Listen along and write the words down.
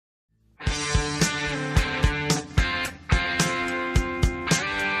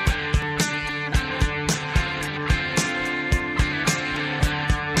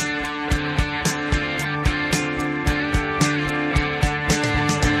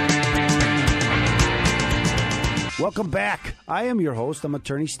Welcome back. I am your host. I'm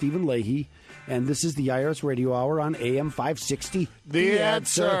attorney Stephen Leahy, and this is the IRS Radio Hour on AM560 the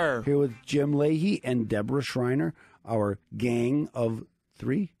Answer. Here with Jim Leahy and Deborah Schreiner, our gang of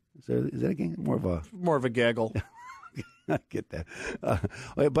three. Is that a gang? More of a gaggle. I get that.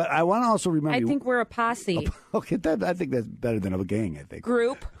 But I want to also remind you. I think we're a posse. Okay, I think that's better than a gang, I think.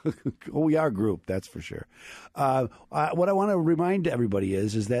 Group. We are a group, that's for sure. What I want to remind everybody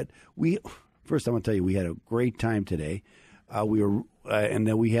is that first I'm going to tell you, we had a great time today. And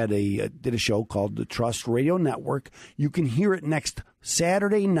then we did a show called the Trust Radio Network. You can hear it next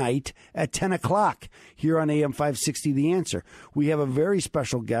Saturday night at 10 o'clock here on AM560 The Answer. We have a very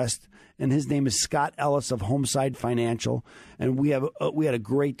special guest, and his name is Scott Ellis of Homeside Financial. And we had a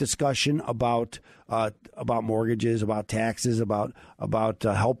great discussion about mortgages, about taxes, about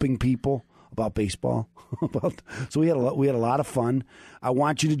helping people, about baseball. So we had a lot of fun. I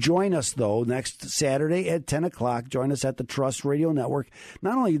want you to join us, though, next Saturday at 10 o'clock. Join us at the Trust Radio Network,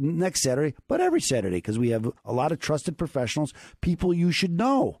 not only next Saturday, but every Saturday, because we have a lot of trusted professionals, people you should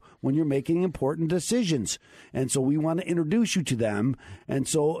know when you're making important decisions. And so we want to introduce you to them. And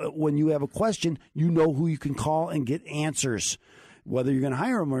so when you have a question, you know who you can call and get answers. Whether you're going to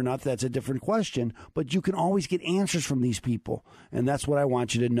hire them or not, that's a different question. But you can always get answers from these people. And that's what I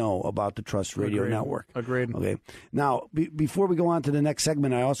want you to know about the Trust Radio Network. Agreed. Okay. Now, before we go on to the next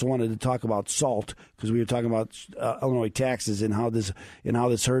segment, I also wanted to talk about SALT, because we were talking about Illinois taxes and how this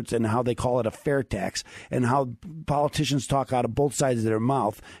hurts and how they call it a fair tax and how politicians talk out of both sides of their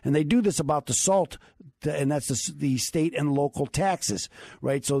mouth. And they do this about the SALT, and that's the state and local taxes,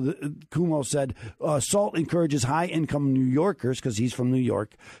 right? So Cuomo said SALT encourages high-income New Yorkers, because he's from New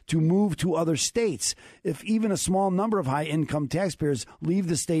York, to move to other states. If even a small number of high-income taxpayers leave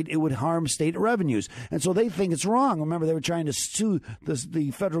the state, it would harm state revenues. And so they think it's wrong. Remember, they were trying to sue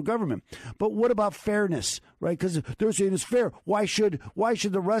the federal government. But what about fairness, right? Because they're saying it's fair. Why should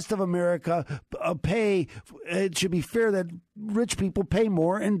the rest of America pay? It should be fair that rich people pay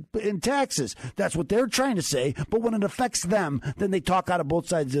more in taxes. That's what they're trying to say. But when it affects them, then they talk out of both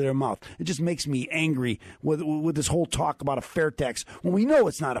sides of their mouth. It just makes me angry with this whole talk about a fair tax when we know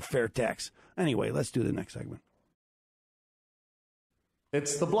it's not a fair tax. Anyway, let's do the next segment.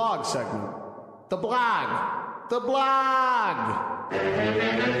 It's the blog segment. The blog. The blog.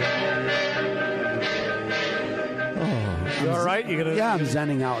 You all right? Yeah, I'm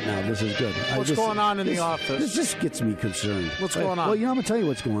zenning out now. This is good. What's going on in the office? This just gets me concerned. What's going on? Well, I'm going to tell you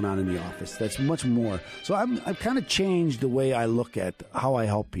what's going on in the office. That's much more. So I've kind of changed the way I look at how I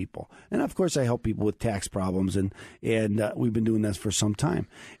help people. And, of course, I help people with tax problems, and we've been doing this for some time.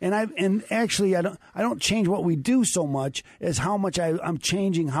 And actually, I don't change what we do so much as how much I'm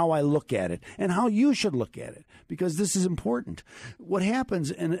changing how I look at it and how you should look at it, because this is important. What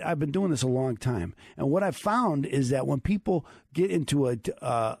happens, and I've been doing this a long time, and what I've found is that when people get into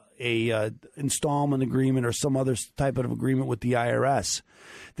a installment agreement or some other type of agreement with the IRS,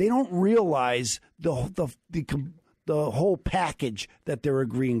 they don't realize the whole package that they're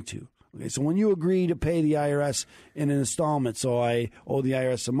agreeing to. Okay, so when you agree to pay the IRS in an installment, so I owe the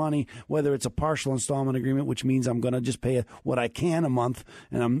IRS some money, whether it's a partial installment agreement, which means I'm going to just pay what I can a month,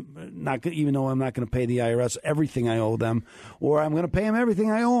 and I'm not, even though I'm not going to pay the IRS everything I owe them, or I'm going to pay them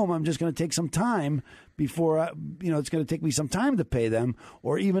everything I owe them, I'm just going to take some time before, it's going to take me some time to pay them,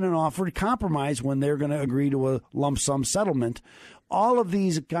 or even an offer to compromise when they're going to agree to a lump sum settlement. All of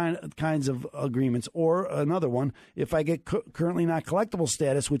these kinds of agreements, or another one, if I get currently not collectible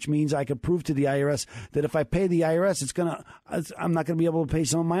status, which means I could prove to the IRS that if I pay the IRS, I'm not going to be able to pay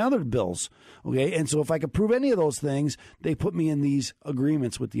some of my other bills. Okay, and so if I could prove any of those things, they put me in these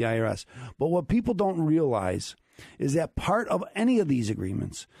agreements with the IRS. But what people don't realize is that part of any of these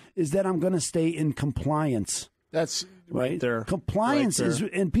agreements is that I'm going to stay in compliance. That's right there. Compliance right there.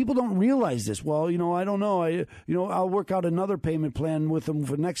 and people don't realize this. Well, I don't know. I'll work out another payment plan with them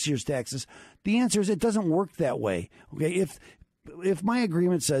for next year's taxes. The answer is it doesn't work that way. Okay, if my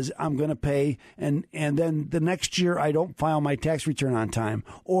agreement says I'm going to pay and then the next year I don't file my tax return on time,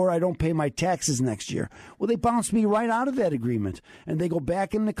 or I don't pay my taxes next year, well, they bounce me right out of that agreement, and they go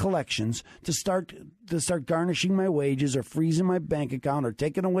back into collections to start garnishing my wages, or freezing my bank account, or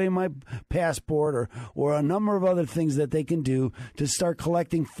taking away my passport, or a number of other things that they can do to start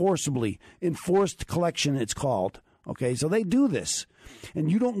collecting forcibly. Enforced collection, it's called. Okay, so they do this,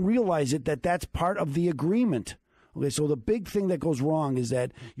 and you don't realize that's part of the agreement. Okay, so the big thing that goes wrong is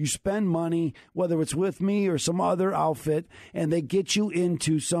that you spend money, whether it's with me or some other outfit, and they get you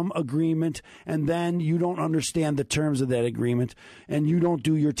into some agreement, and then you don't understand the terms of that agreement, and you don't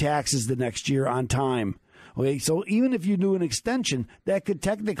do your taxes the next year on time. Okay, so even if you do an extension, that could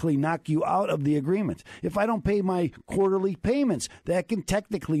technically knock you out of the agreement. If I don't pay my quarterly payments, that can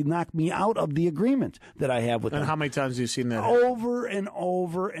technically knock me out of the agreement that I have with them. And how many times have you seen that? Over and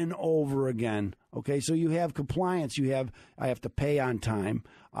over and over again. Okay, so you have compliance. I have to pay on time,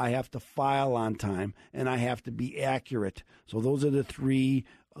 I have to file on time, and I have to be accurate. So those are the three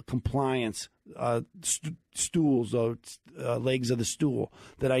compliance stools, legs of the stool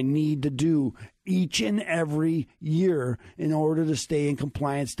that I need to do each and every year in order to stay in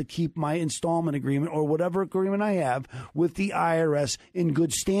compliance, to keep my installment agreement or whatever agreement I have with the IRS in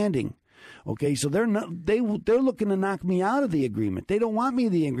good standing. Okay, so they're looking to knock me out of the agreement. They don't want me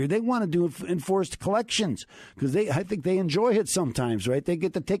in the agreement. They want to do enforced collections because I think they enjoy it sometimes, right? They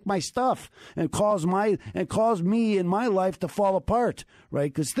get to take my stuff and cause me in my life to fall apart,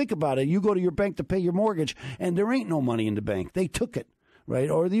 right? Because think about it: you go to your bank to pay your mortgage, and there ain't no money in the bank. They took it.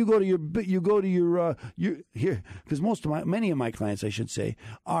 Right, or you go to your here, because many of my clients, I should say,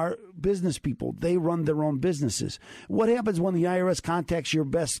 are business people. They run their own businesses. What happens when the IRS contacts your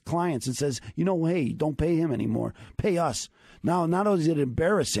best clients and says, hey, don't pay him anymore, pay us? Now, not only is it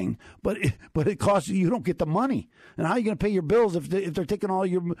embarrassing, but it costs you don't get the money. And how are you going to pay your bills if they're taking all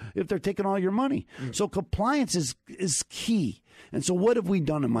your money? So compliance is key. And so what have we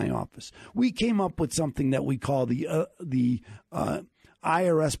done in my office? We came up with something that we call the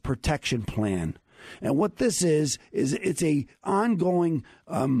IRS Protection Plan. And what this is it's a ongoing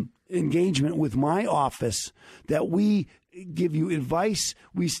engagement with my office that we give you advice.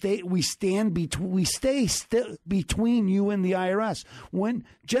 We stay between you and the IRS. When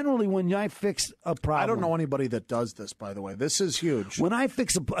I fix a problem, I don't know anybody that does this. By the way, this is huge. When I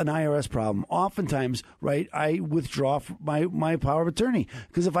fix an IRS problem, oftentimes, right, I withdraw my power of attorney,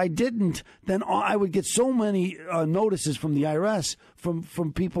 because if I didn't, then I would get so many notices from the IRS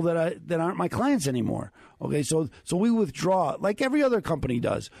from people that aren't my clients anymore. Okay, so we withdraw like every other company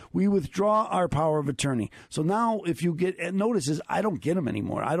does. We withdraw our power of attorney. So now if you get notices, I don't get them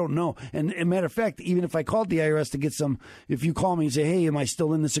anymore. I don't know. And as a matter of fact, even if I called the IRS to get some, if you call me and say, hey, am I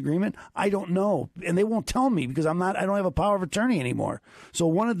still in this agreement? I don't know. And they won't tell me because I don't have a power of attorney anymore. So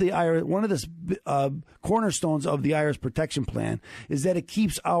one of the cornerstones of the IRS Protection Plan is that it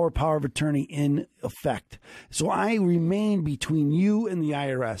keeps our power of attorney in effect. So I remain between you and the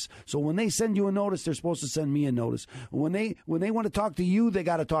IRS. So when they send you a notice, they're supposed to send me a notice. When they want to talk to you, they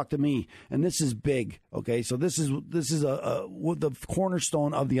got to talk to me, and this is big. Okay, so this is the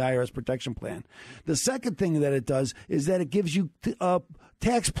cornerstone of the IRS Protection Plan. The second thing that it does is that it gives you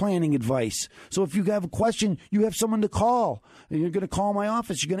tax planning advice. So if you have a question, you have someone to call. And you're going to call my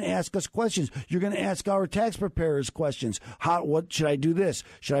office. You're going to ask us questions. You're going to ask our tax preparers questions. What should I do this?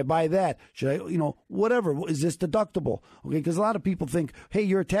 Should I buy that? Should I, whatever? Is this deductible? Okay, because a lot of people think, hey,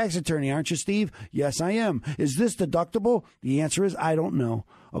 you're a tax attorney, aren't you, Steve? Yes, I am. Is this deductible? The answer is I don't know.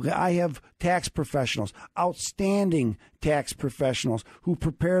 Okay, I have tax professionals, outstanding tax professionals who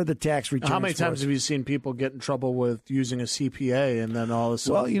prepare the tax returns. How many times have you seen people get in trouble with using a CPA and then all of a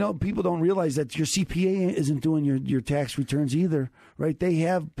sudden? Well, people don't realize that your CPA isn't doing your tax returns either, right? They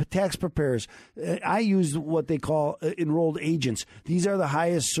have tax preparers. I use what they call enrolled agents. These are the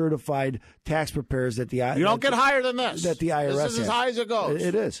highest certified tax preparers that the IRS. You don't get higher than this. That the IRS This is as high as it goes.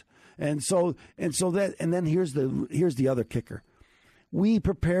 It is, and then here's the other kicker. We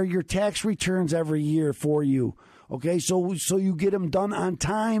prepare your tax returns every year for you. Okay, so you get them done on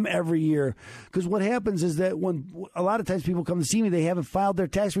time every year. Because what happens is that when a lot of times people come to see me, they haven't filed their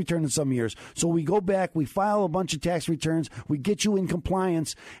tax return in some years. So we go back, we file a bunch of tax returns, we get you in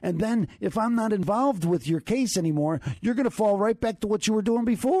compliance, and then if I'm not involved with your case anymore, you're going to fall right back to what you were doing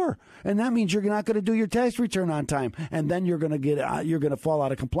before, and that means you're not going to do your tax return on time, and then you're going to fall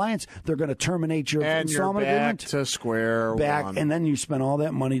out of compliance. They're going to terminate your installment agreement. To square one. And then you spend all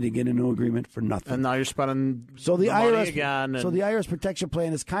that money to get a new agreement for nothing. And now you're spending. The IRS Protection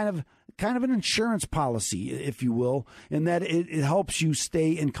Plan is kind of an insurance policy, if you will, in that it helps you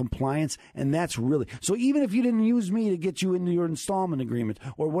stay in compliance, and that's really so. Even if you didn't use me to get you into your installment agreement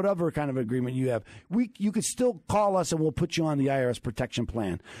or whatever kind of agreement you have, you could still call us and we'll put you on the IRS Protection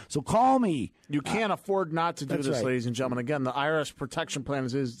Plan. So call me. You can't afford not to do this, right, ladies and gentlemen. Again, the IRS Protection Plan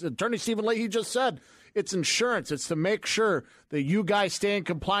is Attorney Stephen Leahy just said, it's insurance. It's to make sure that you guys stay in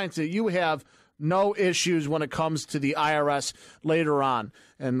compliance, that you have no issues when it comes to the IRS later on.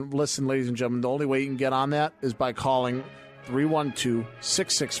 And listen, ladies and gentlemen, the only way you can get on that is by calling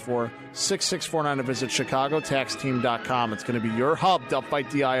 312-664-6649 or visit chicagotaxteam.com. It's going to be your hub to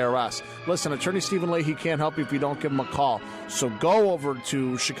fight the IRS. Listen, Attorney Stephen Leahy can't help you if you don't give him a call. So go over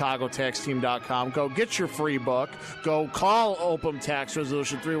to chicagotaxteam.com. Go get your free book. Go call Opem Tax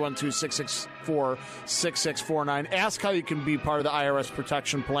Resolution 312-664-6649. Ask how you can be part of the IRS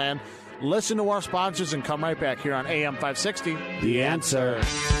Protection Plan. Listen to our sponsors and come right back here on AM560. The Answer.